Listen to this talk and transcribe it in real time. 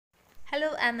Hello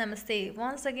and नमस्ते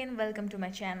once again welcome to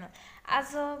my channel.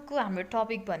 आजको हाम्रो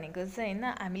टपिक भनेको चाहिँ होइन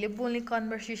हामीले बोल्ने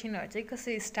कन्भर्सेसनहरू चाहिँ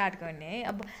कसरी स्टार्ट गर्ने है।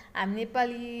 अब हामी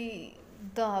नेपाली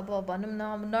त अब भनौँ न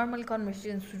अब नर्मल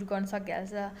कन्भर्सेसन सुरु गर्न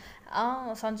सकिहाल्छ,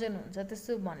 सन्चै हुनुहुन्छ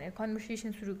त्यस्तो भनेर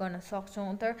कन्भर्सेसन सुरु गर्न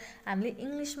सक्छौँ। तर हामीले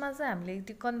इङ्ग्लिसमा चाहिँ हामीले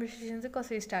त्यो कन्भर्सेसन चाहिँ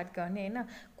कसरी स्टार्ट गर्ने होइन।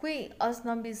 कोही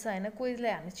अजनबी छ होइन,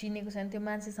 कोहीलाई हामीले चिनेको छैन, त्यो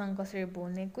मान्छेसँग कसरी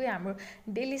बोल्ने। कोही हाम्रो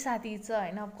डेली साथी छ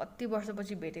होइन, अब कति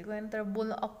वर्षपछि भेटेको होइन, तर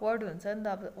बोल्न अक्वर्ड हुन्छ नि त,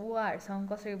 अब उहाँहरूसँग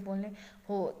कसरी बोल्ने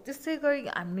हो। त्यस्तै गरी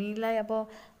हामीलाई अब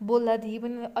बोल्दादेखि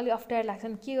पनि अलिक अप्ठ्यारो लाग्छ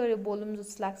नि, के गरी बोलौँ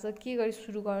जस्तो लाग्छ, के गरी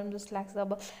सुरु गरौँ जस्तो लाग्छ।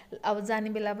 अब जाने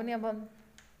बेला पनि अब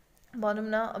भनौँ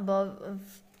न अब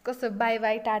कस्तो बाई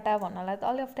बाई टाटा भन्नलाई त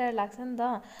अलिक अप्ठ्यारो लाग्छ नि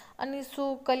त। अनि सो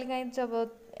कहिलेकाहीँ चाहिँ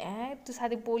अब त्यो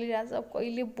साथी बोलिरहेको छ, अब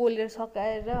कहिले बोलेर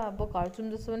सकाएर अब घर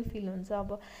जाउँ जस्तो पनि फिल हुन्छ।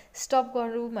 अब स्टप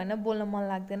गरौँ होइन, बोल्न मन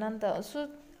लाग्दैन नि त। सो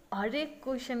हरेक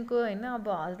क्वेसनको होइन अब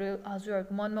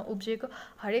हजुरहरूको मनमा उब्जिएको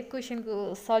हरेक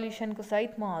क्वेसनको सल्युसनको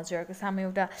सहित म हजुरहरूको सामु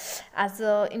एउटा आज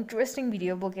इन्ट्रेस्टिङ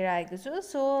भिडियो बोकेर आएको छु।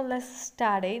 सो लेट्स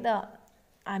स्टार्ट है त।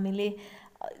 हामीले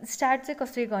स्टार्ट चाहिँ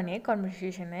कसरी गर्ने है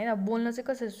कन्भर्सेसन होइन, बोल्न चाहिँ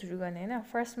कसरी सुरु गर्ने होइन।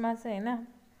 फर्स्टमा चाहिँ होइन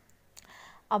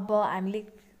अब हामीले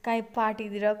काहीँ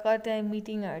पार्टीतिर कतै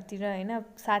मिटिङहरूतिर होइन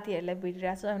साथीहरूलाई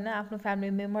भेटिरहेछौँ होइन, आफ्नो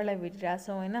फ्यामिली मेम्बरलाई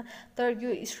भेटिरहेछौँ होइन, तर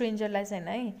यो स्ट्रेन्जरलाई चाहिँ होइन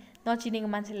है, नचिनेको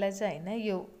मान्छेलाई चाहिँ होइन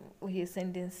यो उयो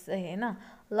सेन्टेन्स चाहिँ होइन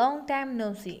लङ टाइम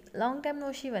नोसी। लङ टाइम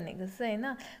नोसी भनेको चाहिँ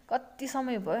होइन कति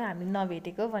समय भयो हामी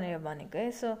नभेटेको भनेर भनेको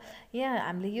है। सो यहाँ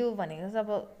हामीले यो भनेको चाहिँ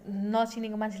अब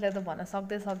नचिनेको मान्छेलाई त भन्न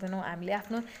सक्दैनौँ, हामीले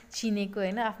आफ्नो चिनेको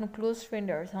होइन आफ्नो क्लोज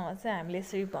फ्रेन्डहरूसँग चाहिँ हामीले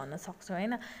यसरी भन्न सक्छौँ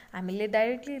होइन। हामीले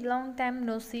डाइरेक्टली लङ टाइम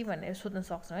नोसी भनेर सोध्न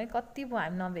सक्छौँ है, कति भयो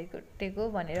हामी नभेटेको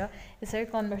भनेर यसरी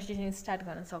कन्भर्सेसन स्टार्ट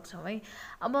गर्न सक्छौँ है।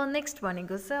 अब नेक्स्ट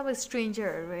भनेको चाहिँ अब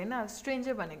स्ट्रेन्जरहरू होइन।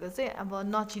 स्ट्रेन्जर भनेको चाहिँ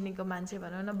अब नचिनेको मान्छे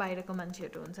भनौँ न, बाहिरको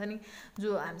मान्छेहरू हुन्छ नि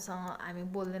जो हामी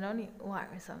बोल्दैनौँ नि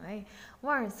उहाँहरूसँग है।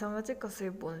 उहाँहरूसँग चाहिँ कसरी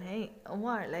बोल्ने है,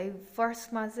 उहाँहरूलाई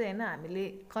फर्स्टमा चाहिँ होइन हामीले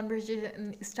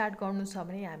कन्भर्सेसन स्टार्ट गर्नु छ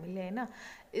भने हामीले होइन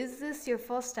is this your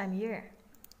first time here,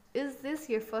 is this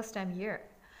your first time here,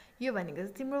 यो भनेको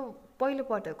चाहिँ तिम्रो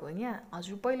पहिलोपटक हो यहाँ,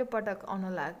 हजुर पहिलोपटक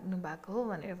आउन लाग्नु भएको हो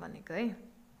भनेर भनेको है।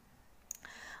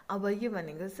 अब यो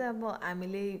भनेको चाहिँ अब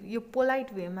हामीले यो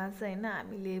पोलाइट वेमा चाहिँ होइन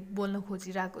हामीले बोल्न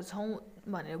खोजिरहेको छौँ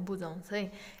भनेर बुझाउँछ है।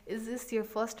 Is this your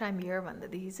first time here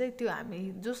भन्दादेखि चाहिँ त्यो हामी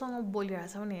जोसँग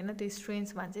बोलिरहेछौँ नि होइन, त्यो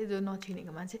स्ट्रेन्ज मान्छे जो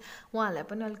नचिनेको मान्छे उहाँहरूलाई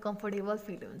पनि अलिक कम्फर्टेबल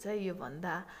फिल हुन्छ यो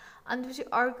भन्दा। अनि पछि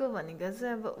अर्को भनेको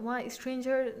चाहिँ अब उहाँ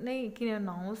स्ट्रेन्जर नै किन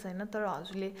नहोस् होइन, तर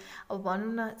हजुरले अब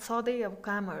भनौँ न सधैँ अब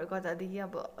कामहरू गर्दादेखि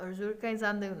अब हजुर कहीँ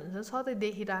जाँदै हुनुहुन्छ सधैँ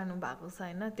देखिरहनु भएको छ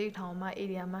होइन, त्यही ठाउँमा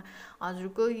एरियामा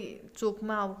हजुरकै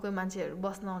चोकमा अब कोही मान्छेहरू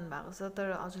बस्न आउनु भएको छ,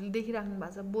 तर हजुरले देखिराख्नु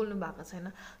भएको छ बोल्नु भएको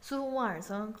छैन। सो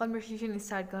उहाँहरूसँग कन्भर्सेसन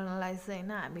स्टार्ट गर्नलाई चाहिँ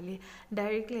होइन हामीले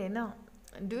डाइरेक्टली होइन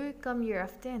do you come here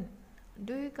often,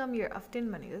 do you come here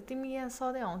often भनेको तिमी यहाँ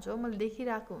सधैँ आउँछौ, मैले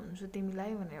देखिरहेको हुन्छु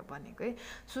तिमीलाई भनेर भनेको है।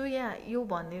 सो यहाँ यो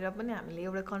भनेर पनि हामीले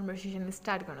एउटा कन्भर्सेसन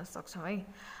स्टार्ट गर्न सक्छौँ है।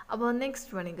 अब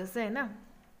नेक्स्ट भनेको चाहिँ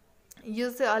होइन यो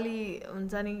चाहिँ अलि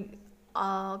हुन्छ नि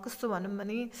कस्तो भनौँ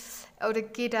भने एउटा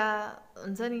केटा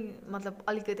हुन्छ नि, मतलब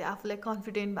अलिकति आफूलाई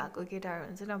कन्फिडेन्ट भएको केटाहरू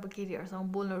हुन्छ नि, अब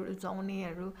केटीहरूसँग बोल्न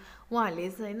रुचाउनेहरू, उहाँहरूले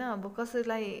चाहिँ होइन अब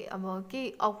कसैलाई अब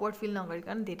केही अक्वर्ड फिल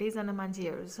नगरिकन धेरैजना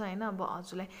मान्छेहरू छ होइन, अब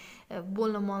हजुरलाई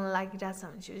बोल्न मन लागिरहेछ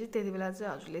भने चाहिँ त्यति बेला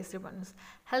चाहिँ हजुरले यसरी भन्नुहोस्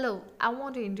hello I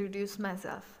want to introduce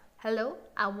myself, hello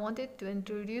I wanted to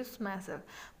introduce myself.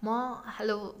 म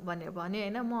हेलो भनेर भने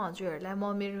होइन, म हजुरहरूलाई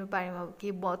म मेरो बारेमा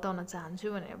केही बताउन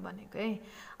चाहन्छु भनेर भनेको है।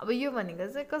 अब यो भनेको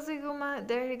चाहिँ कसैकोमा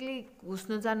डाइरेक्टली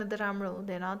घुस्नु जानु त राम्रो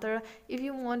हुँदैन, तर if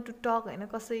you want to talk होइन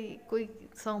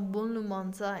कोहीसँग बोल्नु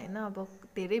मन छ होइन, अब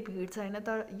धेरै भिड छ होइन,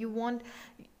 तर यु वान्ट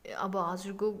अब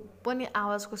हजुरको पनि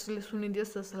आवाज कसैले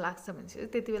सुनिदियोस् जस्तो लाग्छ भने चाहिँ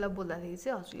त्यति बेला बोल्दाखेरि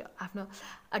चाहिँ हजुरले आफ्नो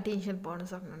अटेन्सन पाउन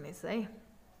सक्नुहुनेछ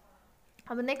है।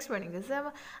 अब नेक्स्ट भनेको चाहिँ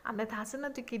अब हामीलाई थाहा छैन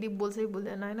त्यो केटी बोल्छ कि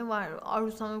बोल्दैन होइन, उहाँहरू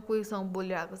अरूसँग कोहीसँग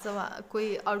बोलिरहेको छ वा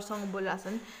कोही अरूसँग बोलिरहेको छ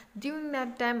भने ड्युरिङ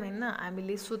द्याट टाइम होइन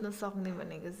हामीले सोध्न सक्ने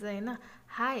भनेको चाहिँ होइन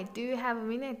high do you have a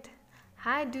minute,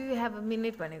 high do you have a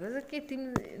minute भनेको चाहिँ के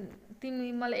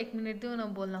तिमी मलाई 1 मिनट देऊ न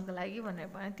बोल्नको लागि भनेर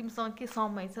भने, तिमीसँग के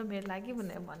समय छ मेरो लागि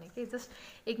भनेर भनेको, जस्ट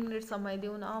 1 मिनट समय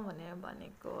देऊ न भनेर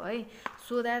भनेको है।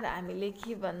 सो द्याट हामीले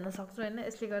के भन्न सक्छौँ होइन,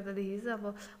 यसले गर्दादेखि चाहिँ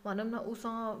अब भनौँ न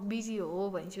उसँग बिजी हो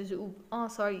भनेपछि ऊ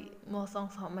सरी मसँग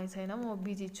समय छैन म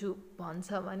बिजी छु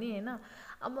भन्छ भने होइन,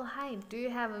 अब high do you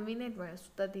have a minute भनेर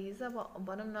सोद्धादेखि चाहिँ अब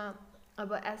भनौँ न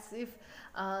अब एज इफ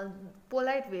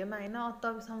पोलाइट वेमा होइन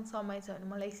तपाईँसँग समय छ भने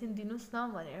मलाई एकछिन दिनुहोस् न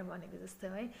भनेर भनेको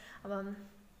जस्तो है। अब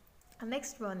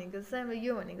नेक्स्ट भनेको चाहिँ अब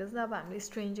यो भनेको चाहिँ अब हामीले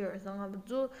स्ट्रेन्जरहरूसँग अब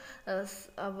जो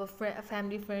अब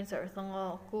फ्यामिली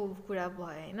फ्रेन्ड्सहरूसँगको कुरा भयो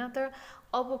होइन, तर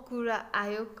अब कुरा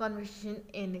आयो कन्भर्सेसन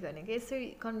एन्ड गर्ने के यसरी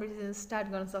कन्भर्सेसन स्टार्ट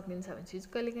गर्न सकिन्छ भने चाहिँ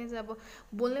कहिलेकाहीँ चाहिँ अब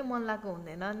बोल्नै मन लागेको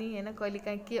हुँदैन नि होइन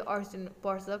कहिलेकाहीँ के अर्जेन्ट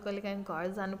पर्छ कहिलेकाहीँ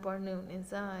घर जानुपर्ने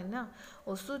हुनेछ होइन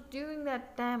हो सो ड्युरिङ द्याट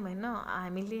टाइम होइन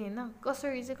हामीले होइन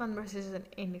कसरी चाहिँ कन्भर्सेसन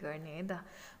एन्ड गर्ने है त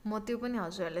म त्यो पनि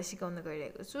हजुरहरूलाई सिकाउन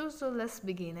गइरहेको छु सो लेट्स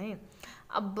बिगिन है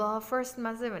अब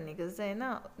फर्स्टमा चाहिँ भनेको चाहिँ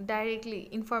होइन डाइरेक्टली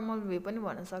इन्फर्मल वे पनि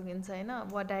भन्न सकिन्छ होइन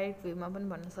वा डाइरेक्ट वेमा पनि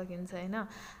भन्न सकिन्छ होइन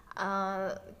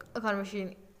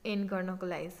कन्भर्सेसन एन्ड गर्नको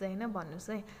लागि चाहिँ होइन भन्नुहोस्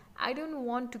है I don't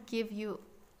want to keep you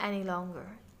any लङ्गर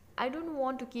I don't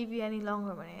want to keep you any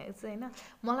लङ्गर भनेको चाहिँ होइन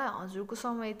मलाई हजुरको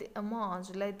समय म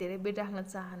हजुरलाई धेरै बेट राख्न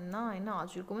चाहन्न होइन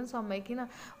हजुरको पनि समय किन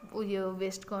उयो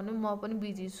वेस्ट गर्नु म पनि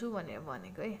बिजी छु भनेर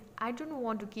भनेको है I don't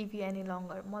want to keep you any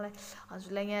लङ्गर मलाई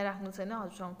हजुरलाई यहाँ राख्नु छैन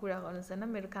हजुरसँग कुरा गर्नु छैन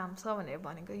मेरो काम छ भनेर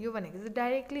भनेको यो भनेको चाहिँ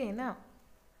डाइरेक्टली होइन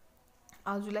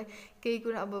हजुरलाई केही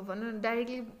कुरा अब भनौँ न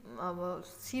डाइरेक्टली अब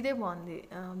सिधै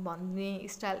भन्ने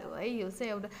स्टाइल हो है यो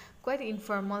चाहिँ एउटा क्वाइट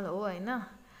इन्फर्मल हो होइन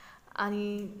अनि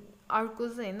अर्को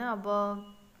चाहिँ होइन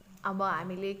अब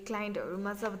हामीले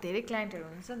क्लाइन्टहरूमा चाहिँ अब धेरै क्लाइन्टहरू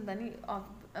हुन्छ नि त नि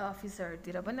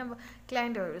अफिसहरूतिर पनि अब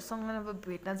क्लाइन्टहरूसँग अब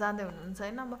भेट्न जाँदै हुनुहुन्छ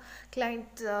होइन अब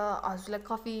क्लाइन्ट हजुरलाई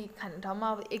कफी खाने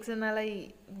ठाउँमा अब एकजनालाई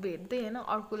भेट्दै होइन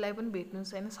अर्कोलाई पनि भेट्नु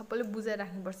छैन सबैले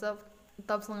बुझाइराख्नुपर्छ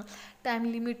तपाईँसँग टाइम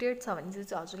लिमिटेड छ भने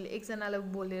चाहिँ हजुरले एकजनालाई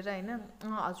बोलेर होइन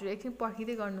हजुर एकछिन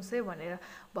पर्खिँदै गर्नुहोस् है भनेर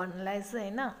भन्नलाई चाहिँ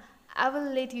होइन I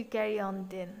will let you carry on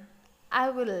then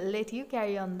I will let you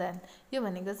carry on then यो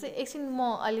भनेको चाहिँ एकछिन म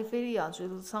अहिले फेरि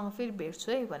हजुरसँग फेरि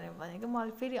भेट्छु है भनेर भनेको म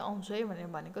अहिले फेरि आउँछु है भनेर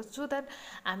भनेको सो द्याट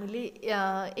हामीले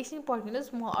एकछिन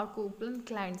पर्खिनुहोस् म अर्को पनि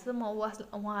क्लाइन्ट छ म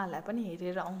उहाँहरूलाई पनि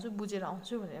हेरेर आउँछु बुझेर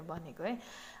आउँछु भनेर भनेको है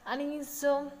अनि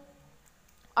सो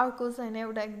अर्को चाहिँ होइन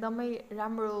एउटा एकदमै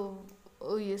राम्रो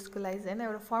यसको लागि चाहिँ होइन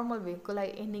एउटा फर्मल वेको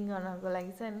लागि एन्डिङ गर्नको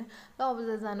लागि चाहिँ होइन ल अब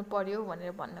चाहिँ जानु पर्यो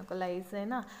भनेर भन्नको लागि चाहिँ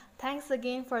होइन thanks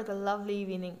again for the lovely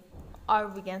evening or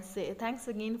we can say thanks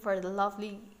again for the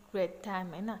lovely great time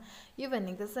होइन यो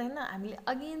भनेको चाहिँ होइन हामीले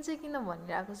अगेन चाहिँ किन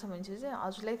भनिरहेको छ भने चाहिँ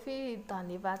हजुरलाई फेरि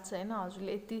धन्यवाद छ होइन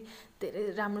हजुरले यति धेरै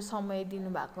राम्रो समय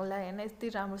दिनुभएकोलाई होइन यति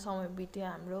राम्रो समय बित्यो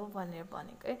हाम्रो भनेर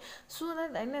भनेको है सो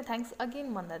द्याट होइन थ्याङ्क्स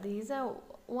अगेन भन्दादेखि चाहिँ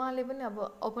उहाँले पनि अब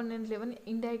ओपोनेन्टले पनि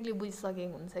इन्डाइरेक्टली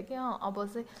बुझिसकेको हुन्छ कि अब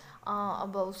चाहिँ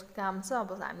अब उसको काम छ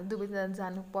अब हामी दुवैजना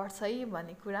जानुपर्छ है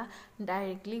भन्ने कुरा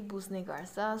डाइरेक्टली बुझ्ने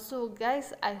गर्छ सो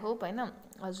गाइस आई होप होइन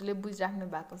हजुरले बुझिराख्नु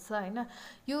भएको छ होइन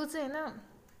यो चाहिँ होइन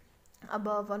अब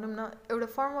भनौँ न एउटा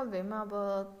फर्मल वेमा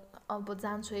अब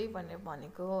जान्छु है भनेर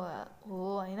भनेको हो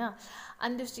होइन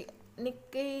अनि त्यसपछि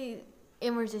निकै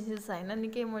इमर्जेन्सी छ होइन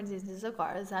निकै इमर्जेन्सी छ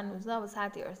घर जानुहुन्छ अब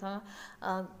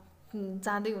साथीहरूसँग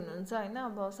जाँदै हुनुहुन्छ होइन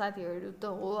अब साथीहरू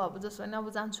त हो अब जसो होइन अब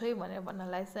जान्छु है भनेर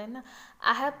भन्नलाई चाहिँ होइन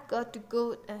I have got to go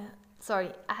I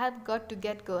have got to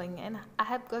get going होइन I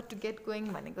have got to get going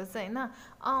भनेको चाहिँ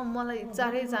होइन मलाई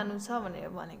चाँडै जानु छ भनेर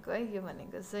भनेको है यो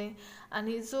भनेको चाहिँ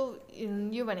अनि सो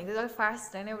यो भनेको चाहिँ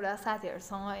फास्ट होइन एउटा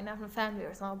साथीहरूसँग होइन आफ्नो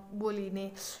फ्यामिलीहरूसँग बोलिने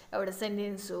एउटा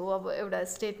सेन्टेन्स हो अब एउटा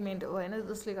स्टेटमेन्ट हो होइन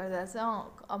जसले गर्दा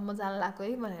चाहिँ अब म जान लाग्यो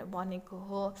है भनेर भनेको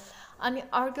हो अनि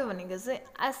अर्को भनेको चाहिँ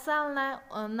I sale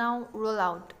now roll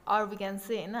out or we can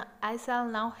से होइन I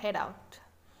sale now head out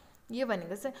यो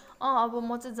भनेको चाहिँ अब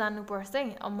म चाहिँ जानुपर्छ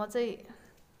है अब म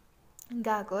चाहिँ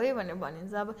गएको है भनेर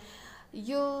भनिन्छ अब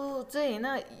यो चाहिँ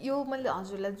होइन यो मैले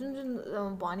हजुरलाई जुन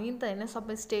जुन भने नि त होइन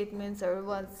सबै स्टेटमेन्ट्सहरू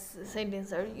वा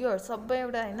सेन्टेन्सहरू योहरू सबै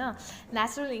एउटा होइन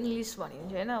नेचुरल इङ्ग्लिस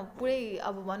भनिन्छ होइन पुरै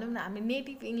अब भनौँ न हामी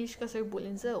नेटिभ इङ्ग्लिस कसरी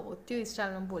बोलिन्छ हो त्यो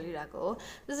स्टाइलमा बोलिरहेको हो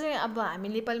जस्तै अब हामी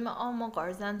नेपालीमा म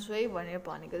घर जान्छु है भनेर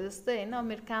भनेको जस्तै होइन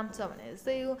मेरो काम छ भने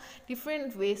जस्तै यो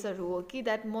डिफ्रेन्ट वेसहरू हो कि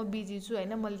द्याट म बिजी छु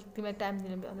होइन मैले तिमीलाई टाइम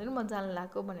दिनु भ्याउँदैन म जान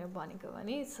लाग्यो भनेर भनेको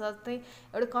भने साथै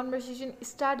एउटा कन्भर्सेसन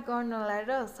स्टार्ट गर्नलाई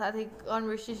र साथै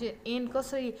कन्भर्सेसन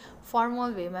कसरी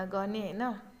फर्मल वेमा गर्ने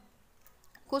होइन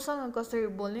कोसँग कसरी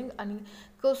बोल्ने अनि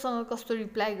कोसँग कस्तो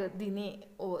रिप्लाई दिने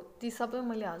हो ती सबै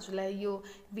मैले हजुरलाई यो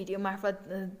भिडियो मार्फत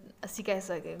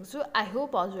सिकाइसकेको छु आई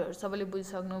होप हजुरहरू सबैले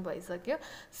बुझिसक्नु भइसक्यो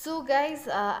सो गाइज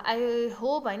आई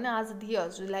होप होइन आजदेखि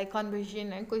हजुरलाई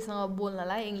कन्भर्सेसन है कोहीसँग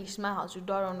बोल्नलाई इङ्ग्लिसमा हजुर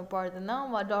डराउनु पर्दैन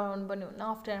वा डराउनु पनि हुन्न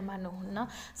अप्ठ्यारो मान्नुहुन्न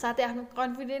साथै आफ्नो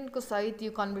कन्फिडेन्टको सहित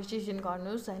यो कन्भर्सेसन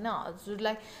गर्नुहोस् होइन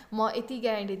हजुरलाई म यति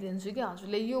ग्यारेन्टी दिन्छु कि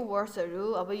हजुरले यो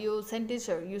वर्ड्सहरू अब यो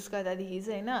सेन्टेन्सहरू युज गर्दादेखि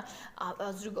चाहिँ होइन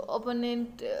हजुरको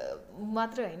ओपोनेन्ट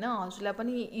मात्र होइन हजुरलाई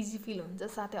पनि इजी फिल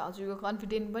हुन्छ साथै हजुरको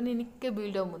कन्फिडेन्ट पनि निकै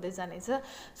बिल्डअप हुँदै जानेछ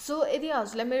सो यदि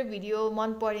हजुरलाई मेरो भिडियो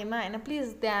मन परेमा होइन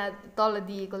प्लिज त्यहाँ तल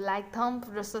दिएको लाइक थम्प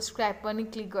र सब्सक्राइब पनि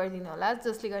क्लिक गरिदिनु होला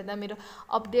जसले गर्दा मेरो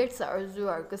अपडेट्स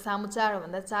हजुरहरूको सामु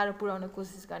चाँडोभन्दा चाँडो पुर्याउने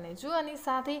कोसिस गर्नेछु अनि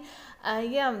साथै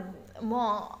यहाँ म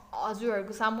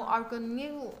हजुरहरूको सामु अर्को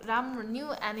न्यू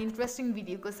एन्ड इन्ट्रेस्टिङ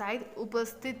भिडियोको साथ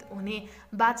उपस्थित हुने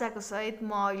बाचाको सहित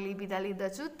म अहिले बिदा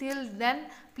लिँदछु। Till then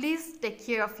please take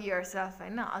care of your self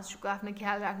होइन, हजुरको आफ्नो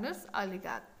ख्याल राख्नुहोस्।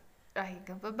 अहिलेका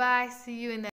राखेको बाई, सी यु इन